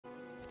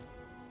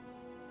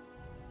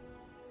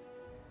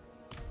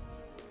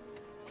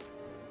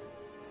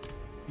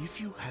If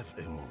you have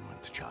a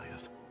moment,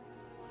 child.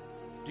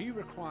 Do you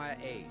require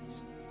aid?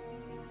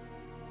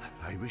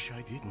 I wish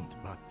I didn't,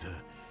 but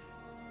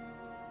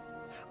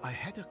I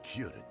had a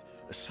curate,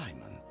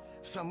 Simon.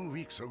 Some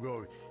weeks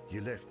ago,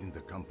 he left in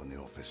the company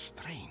of a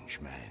strange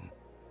man.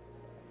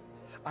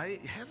 I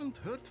haven't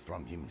heard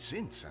from him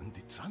since, and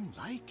it's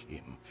unlike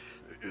him.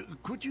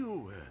 Could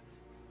you...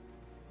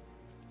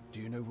 Do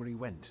you know where he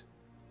went?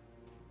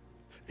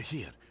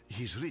 Here,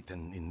 he's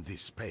written in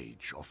this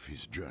page of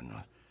his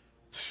journal.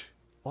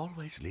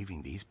 Always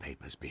leaving these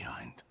papers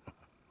behind.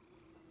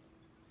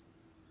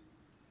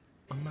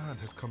 A man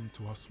has come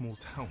to our small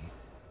town.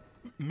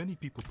 Many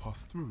people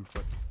pass through,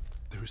 but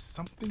there is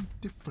something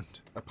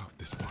different about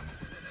this one.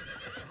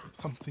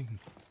 Something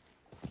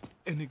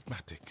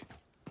enigmatic.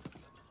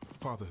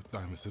 Father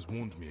Dimas has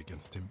warned me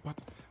against him, but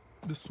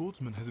the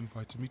swordsman has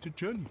invited me to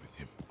journey with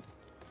him.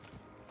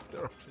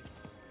 There are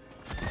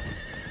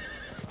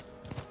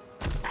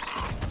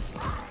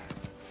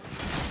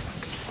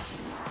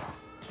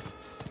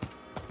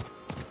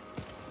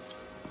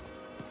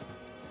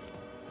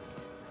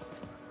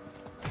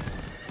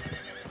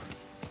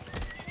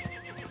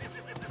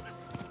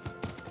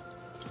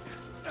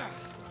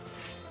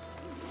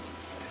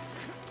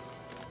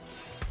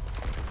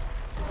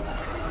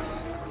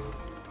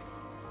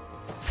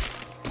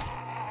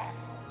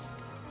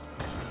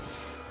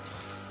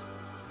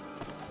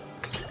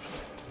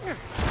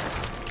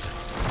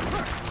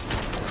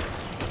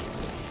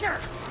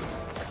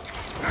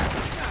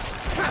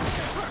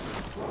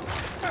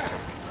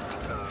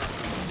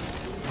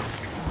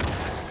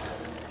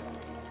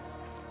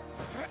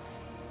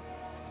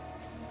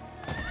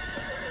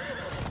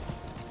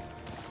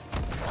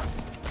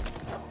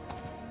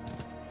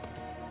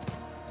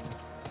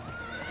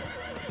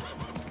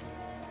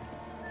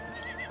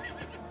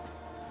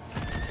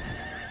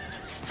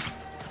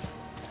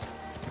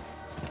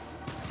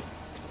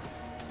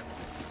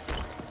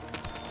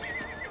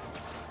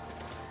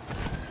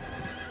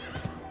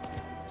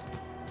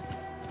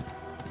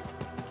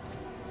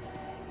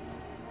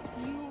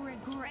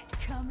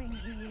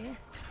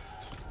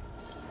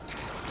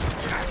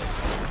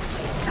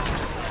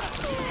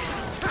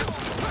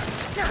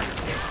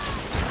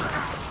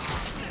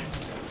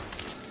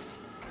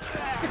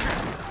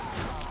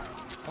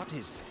What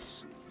is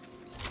this?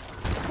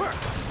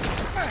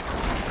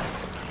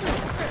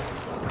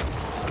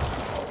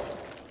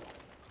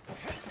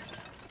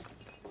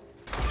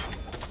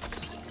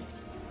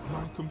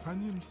 My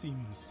companion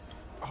seems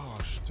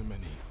harsh to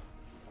many,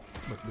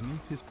 but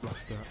beneath his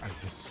bluster and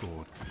his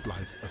sword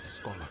lies a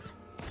scholar,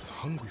 as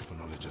hungry for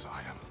knowledge as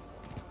I am.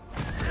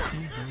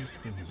 He knows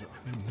things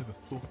I never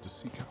thought to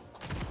seek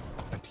out,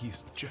 and he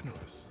is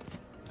generous.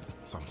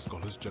 Some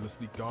scholars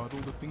jealously guard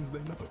all the things they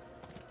know.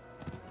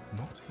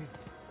 Not him.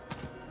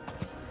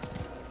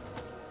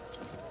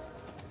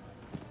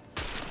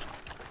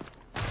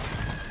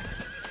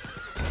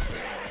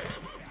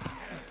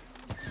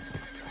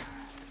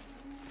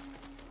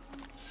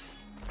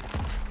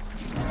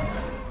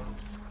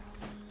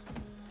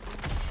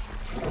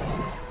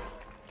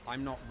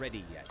 I'm not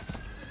ready yet.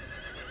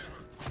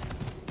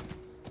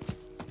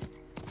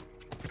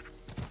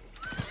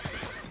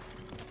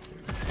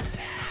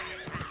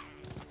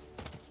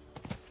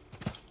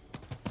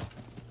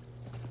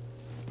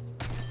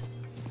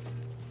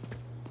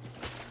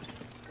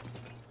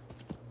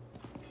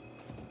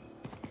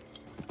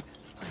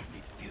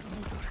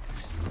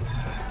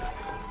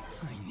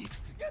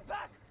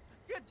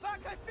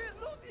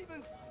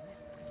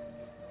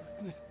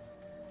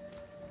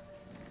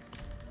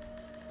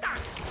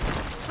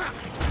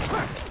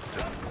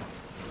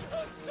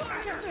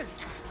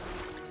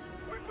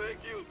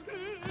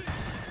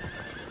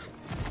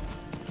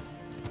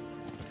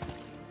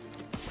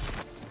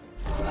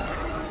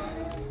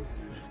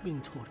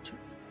 Been tortured,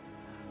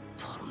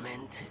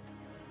 tormented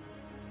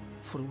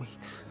for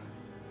weeks.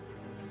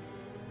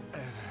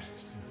 Ever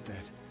since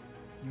that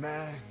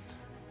man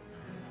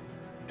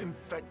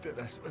infected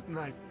us with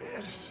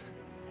nightmares,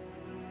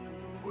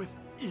 with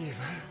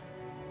evil.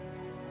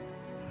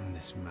 And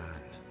this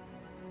man,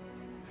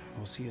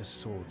 was he a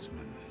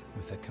swordsman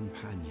with a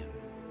companion?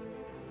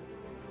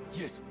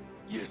 Yes,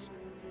 yes,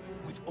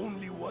 with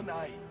only one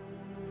eye.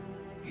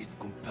 His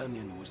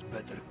companion was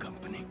better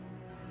company.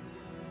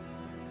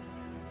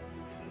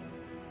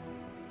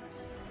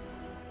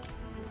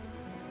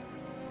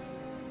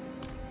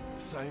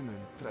 Simon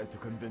tried to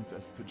convince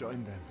us to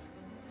join them.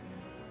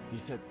 He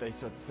said they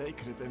sought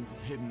sacred and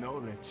hidden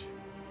knowledge.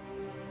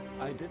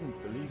 I didn't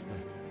believe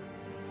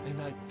that,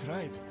 and I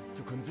tried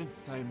to convince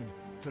Simon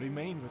to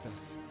remain with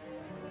us.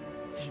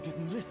 He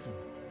didn't listen.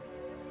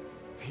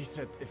 He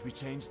said if we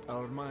changed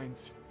our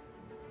minds,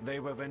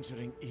 they were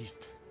venturing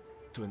east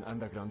to an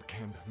underground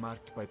camp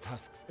marked by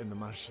tusks in the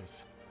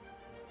marshes.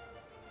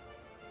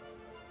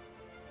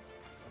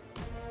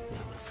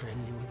 They were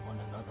friendly with one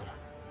another,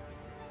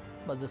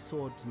 but the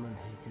swordsman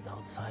hated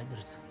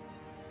outsiders.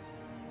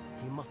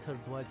 He muttered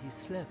while he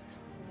slept.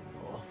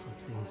 Awful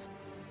things.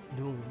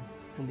 Doom,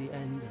 in the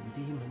end, and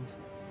demons.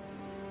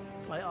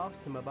 I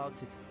asked him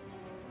about it.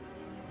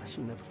 I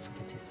shall never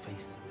forget his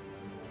face.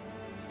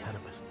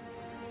 Terrible.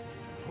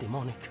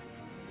 Demonic.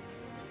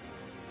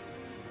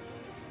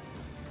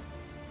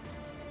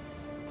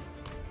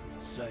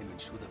 Simon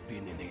should have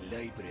been in a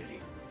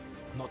library,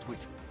 not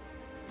with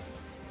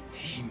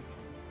him.